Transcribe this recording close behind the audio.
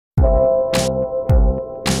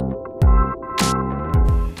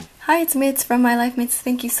Hi, it's Mits from MyLifeMits.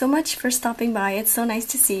 Thank you so much for stopping by. It's so nice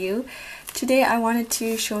to see you. Today I wanted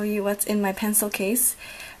to show you what's in my pencil case.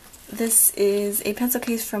 This is a pencil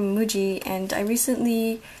case from Muji, and I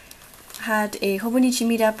recently had a Hobonichi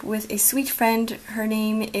meetup with a sweet friend. Her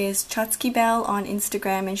name is Chotskibelle on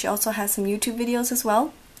Instagram, and she also has some YouTube videos as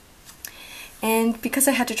well. And because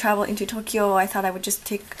I had to travel into Tokyo, I thought I would just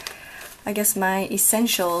take, I guess, my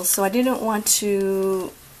essentials. So I didn't want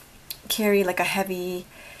to carry like a heavy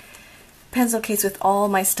pencil case with all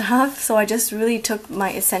my stuff, so I just really took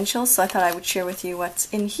my essentials. So I thought I would share with you what's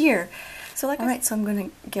in here. So alright, so I'm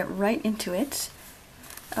gonna get right into it.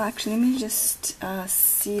 Actually, let me just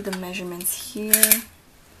see the measurements here.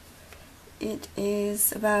 It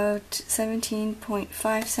is about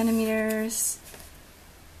 17.5 centimeters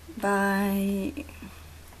by,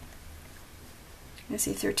 let's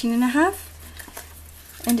see, 13.5,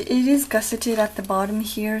 and it is gusseted at the bottom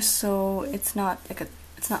here, so it's not like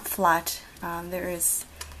it's not flat. There is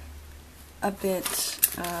a bit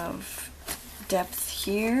of depth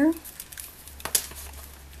here.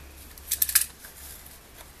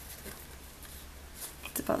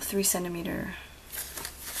 It's about 3 centimeters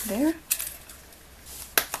there.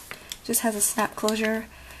 Just has a snap closure.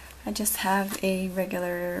 I just have a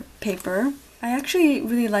regular paper. I actually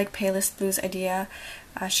really like Payless Blue's idea.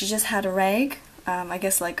 She just had a rag, I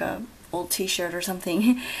guess like a old t-shirt or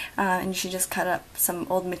something, and she just cut up some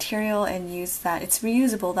old material and use that. It's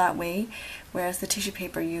reusable that way, whereas the tissue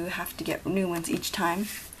paper you have to get new ones each time.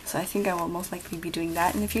 So I think I will most likely be doing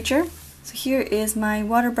that in the future. So here is my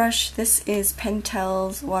water brush. This is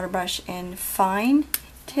Pentel's water brush in fine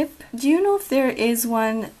tip. Do you know if there is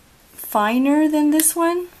one finer than this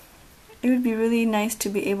one? It would be really nice to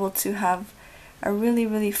be able to have a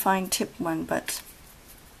really fine tip one, but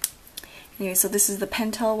anyway, so this is the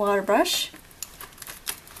Pentel water brush.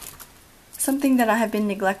 Something that I have been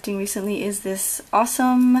neglecting recently is this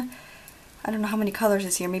awesome, I don't know how many colors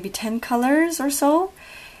is here, maybe 10 colors or so,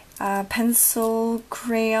 pencil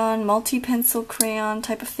crayon, multi-pencil crayon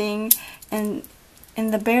type of thing. And in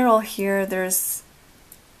the barrel here there's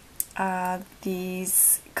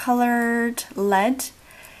these colored lead,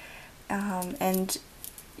 and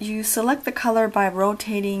you select the color by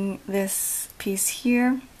rotating this piece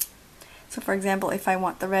here. So for example, if I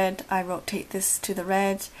want the red, I rotate this to the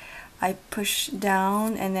red, I push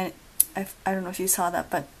down, and then I don't know if you saw that,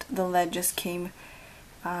 but the lead just came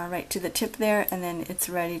right to the tip there, and then it's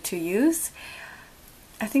ready to use.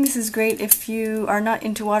 I think this is great if you are not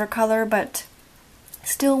into watercolor but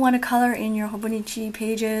still want to color in your Hobonichi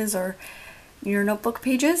pages or your notebook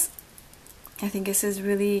pages. I think this is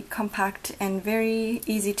really compact and very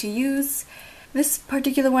easy to use. This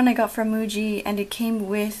particular one I got from Muji, and it came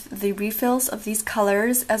with the refills of these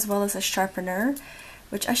colors as well as a sharpener,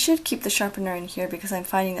 which I should keep the sharpener in here because I'm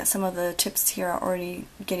finding that some of the tips here are already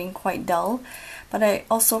getting quite dull. But I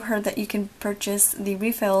also heard that you can purchase the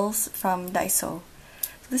refills from Daiso.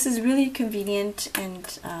 So this is really convenient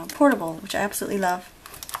and portable, which I absolutely love.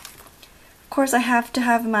 Of course, I have to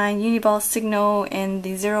have my Uniball Signo in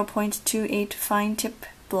the 0.28 fine tip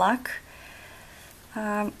black.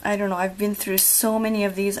 I don't know, I've been through so many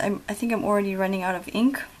of these. I think I'm already running out of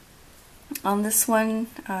ink on this one.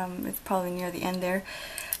 It's probably near the end there.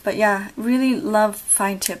 But yeah, really love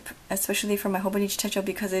fine tip, especially for my Hobonichi Techo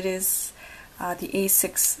because it is the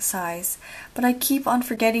A6 size. But I keep on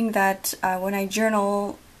forgetting that when I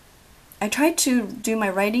journal, I try to do my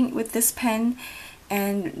writing with this pen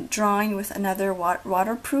and drawing with another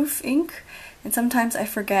waterproof ink. And sometimes I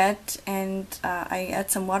forget, and I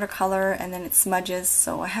add some watercolor and then it smudges,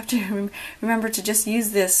 so I have to remember to just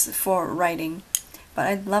use this for writing. But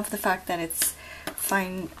I love the fact that it's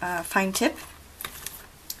fine tip.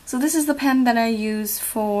 So this is the pen that I use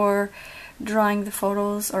for drawing the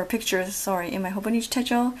photos, or pictures, sorry, in my Hobonichi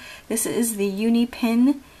Techo. This is the Uni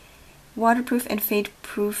Pen waterproof and fade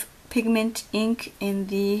proof pigment ink in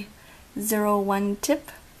the 01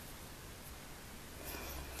 tip.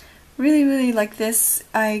 Really like this.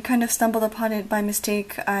 I kind of stumbled upon it by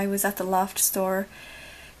mistake. I was at the Loft store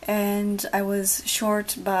and I was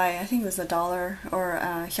short by, I think it was $1 or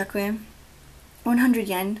 100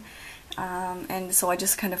 yen, and so I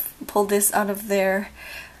just kind of pulled this out of there.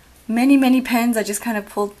 Many pens, I just kind of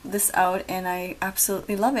pulled this out and I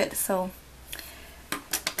absolutely love it. So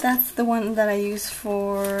that's the one that I use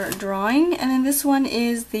for drawing. And then this one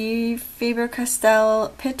is the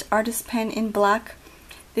Faber-Castell Pitt Artist Pen in black.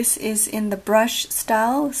 This is in the brush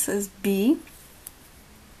style. This is B.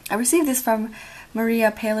 I received this from Maria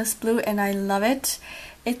Payless Blue and I love it.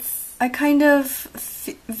 I kind of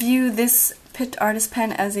view this Pitt Artist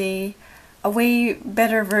Pen as a a way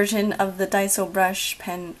better version of the Daiso brush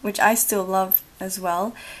pen, which I still love as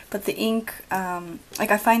well. But the ink,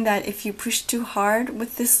 like I find that if you push too hard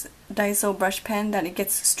with this Daiso brush pen, that it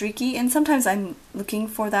gets streaky, and sometimes I'm looking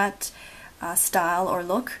for that style or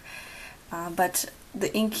look. But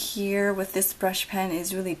the ink here with this brush pen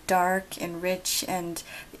is really dark and rich, and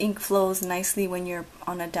the ink flows nicely when you're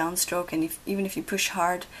on a downstroke, and even if you push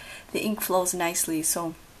hard, the ink flows nicely.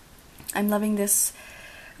 So I'm loving this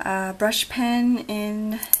brush pen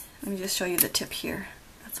in, let me just show you the tip here.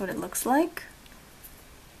 That's what it looks like.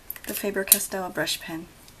 The Faber-Castell brush pen.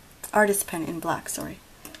 Artist pen in black, sorry.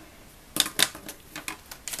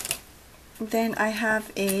 Then I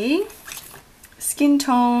have a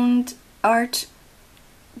skin-toned art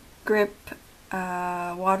grip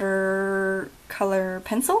watercolor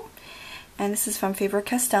pencil, and this is from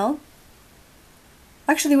Faber-Castell.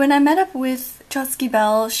 Actually, when I met up with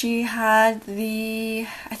Chotskibelle, she had the,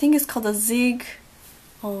 I think it's called the Zig,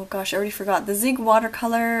 oh gosh, I already forgot, the Zig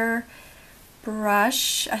watercolor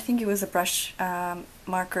brush. I think it was a brush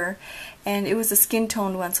marker, and it was a skin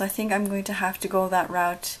toned one, so I think I'm going to have to go that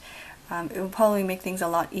route. It will probably make things a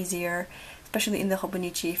lot easier, especially in the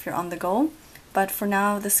Hobonichi if you're on the go. But for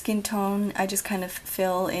now, the skin tone, I just kind of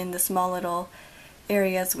fill in the small little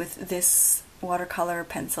areas with this watercolor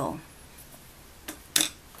pencil.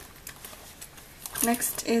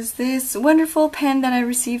 Next is this wonderful pen that I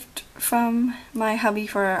received from my hubby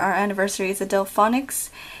for our anniversary. It's a Delphonics,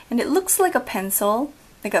 and it looks like a pencil,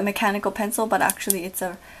 like a mechanical pencil, but actually it's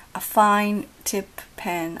a fine tip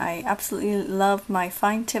pen. I absolutely love my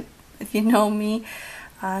fine tip, if you know me.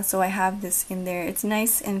 So I have this in there. It's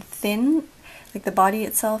nice and thin, like the body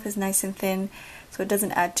itself is nice and thin, so it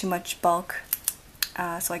doesn't add too much bulk.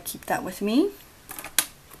 So I keep that with me.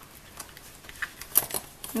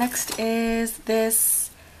 Next is this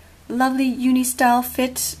lovely uni-style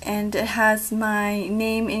fit, and it has my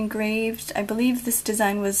name engraved. I believe this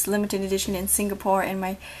design was limited edition in Singapore, and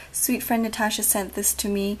my sweet friend Natasha sent this to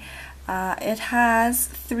me. It has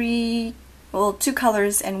two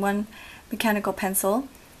colors and one mechanical pencil,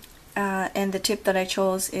 and the tip that I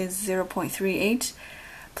chose is 0.38.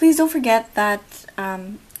 Please don't forget that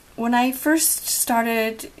when I first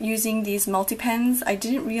started using these multi-pens, I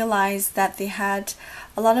didn't realize that they had,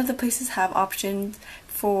 a lot of the places have options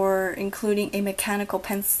for including a mechanical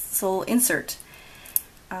pencil insert.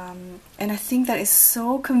 And I think that is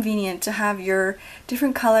so convenient to have your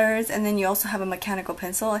different colors, and then you also have a mechanical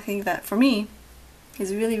pencil. I think that for me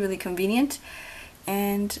is really, really convenient,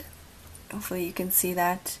 and hopefully you can see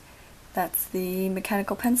that that's the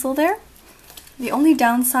mechanical pencil there. The only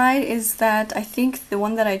downside is that I think the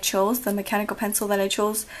one that I chose, the mechanical pencil that I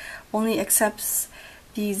chose, only accepts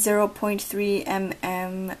the 0.3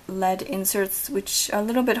 mm lead inserts, which are a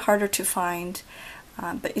little bit harder to find.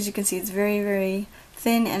 But as you can see, it's very, very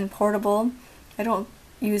thin and portable. I don't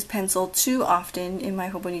use pencil too often in my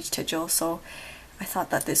Hobonichi Tejo, so I thought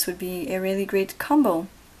that this would be a really great combo.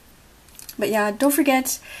 But yeah, don't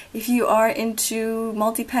forget, if you are into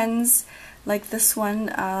multi-pens like this one,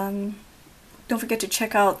 don't forget to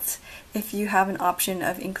check out if you have an option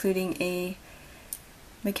of including a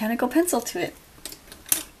mechanical pencil to it.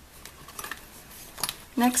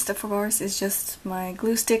 Next, of course, is just my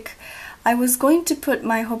glue stick. I was going to put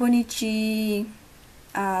my Hobonichi,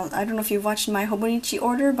 I don't know if you've watched my Hobonichi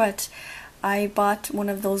order, but I bought one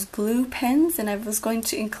of those glue pens, and I was going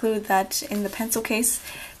to include that in the pencil case.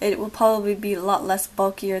 It will probably be a lot less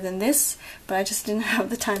bulkier than this, but I just didn't have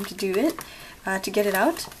the time to do it, to get it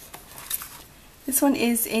out. This one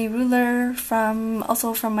is a ruler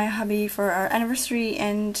also from my hubby for our anniversary,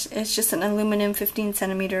 and it's just an aluminum 15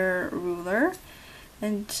 centimeter ruler.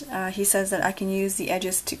 And he says that I can use the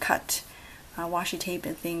edges to cut washi tape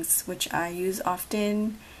and things, which I use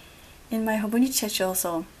often in my Hobonichi Techo,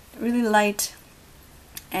 so really light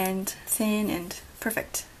and thin and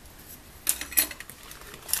perfect.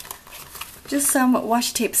 Just some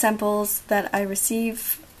washi tape samples that I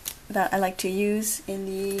receive that I like to use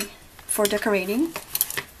for decorating.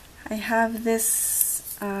 I have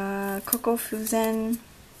this Koko Fuzen.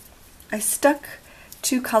 I stuck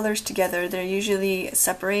two colors together. They're usually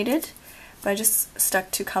separated, but I just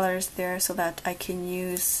stuck two colors there so that I can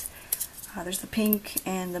use, there's the pink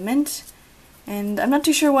and the mint, and I'm not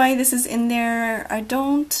too sure why this is in there.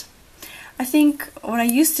 I think what I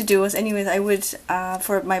used to do was, anyways, I would,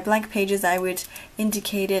 for my blank pages, I would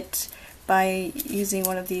indicate it by using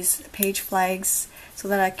one of these page flags so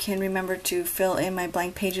that I can remember to fill in my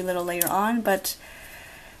blank page a little later on, but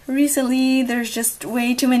recently there's just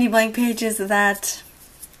way too many blank pages that,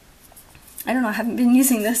 I don't know, I haven't been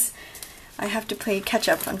using this. I have to play catch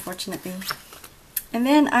up, unfortunately. And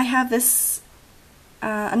then I have this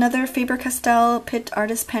another Faber-Castell Pitt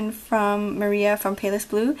Artist Pen from Maria from Payless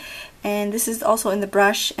Blue, and this is also in the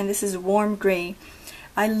brush, and this is warm gray.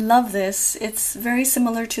 I love this. It's very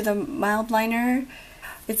similar to the mild liner.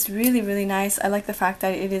 It's really, really nice. I like the fact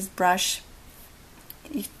that it is brush.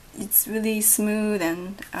 It's really smooth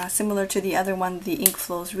and similar to the other one. The ink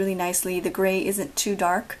flows really nicely. The gray isn't too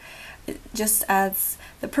dark. It just adds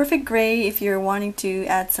the perfect gray if you're wanting to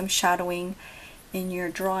add some shadowing in your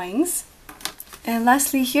drawings. And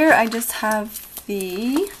lastly here I just have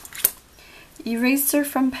the eraser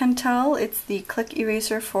from Pentel. It's the Click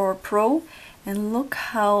Eraser for Pro, and look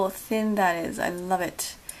how thin that is. I love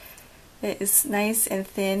it. It is nice and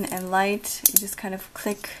thin and light. You just kind of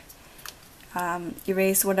click,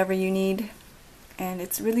 erase whatever you need, and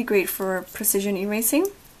it's really great for precision erasing.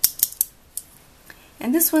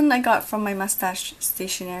 And this one I got from my Mustache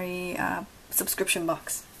Stationery subscription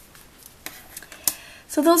box.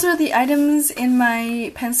 So those are the items in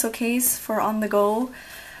my pencil case for on the go.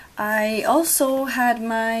 I also had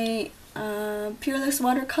my Peerless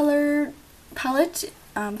watercolor palette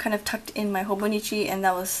kind of tucked in my Hobonichi, and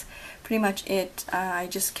that was pretty much it. I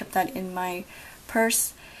just kept that in my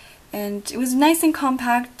purse, and it was nice and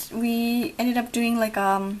compact. We ended up doing like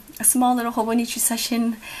a small little Hobonichi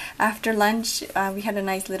session after lunch. We had a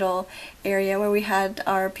nice little area where we had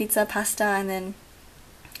our pizza, pasta, and then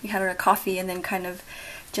we had our coffee, and then kind of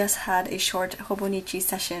just had a short Hobonichi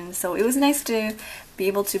session. So it was nice to be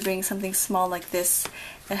able to bring something small like this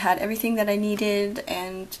that had everything that I needed,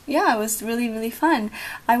 and yeah, it was really, really fun.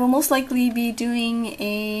 I will most likely be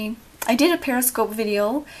doing I did a periscope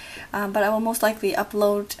video, but I will most likely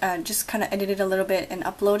upload, just kind of edit it a little bit and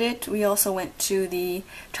upload it. We also went to the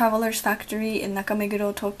Traveler's Factory in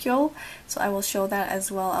Nakameguro, Tokyo, so I will show that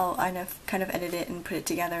as well. I'll kind of edit it and put it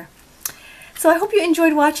together. So I hope you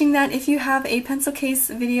enjoyed watching that. If you have a pencil case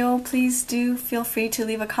video, please do feel free to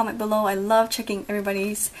leave a comment below. I love checking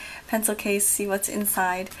everybody's pencil case, see what's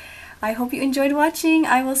inside. I hope you enjoyed watching.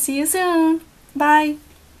 I will see you soon. Bye!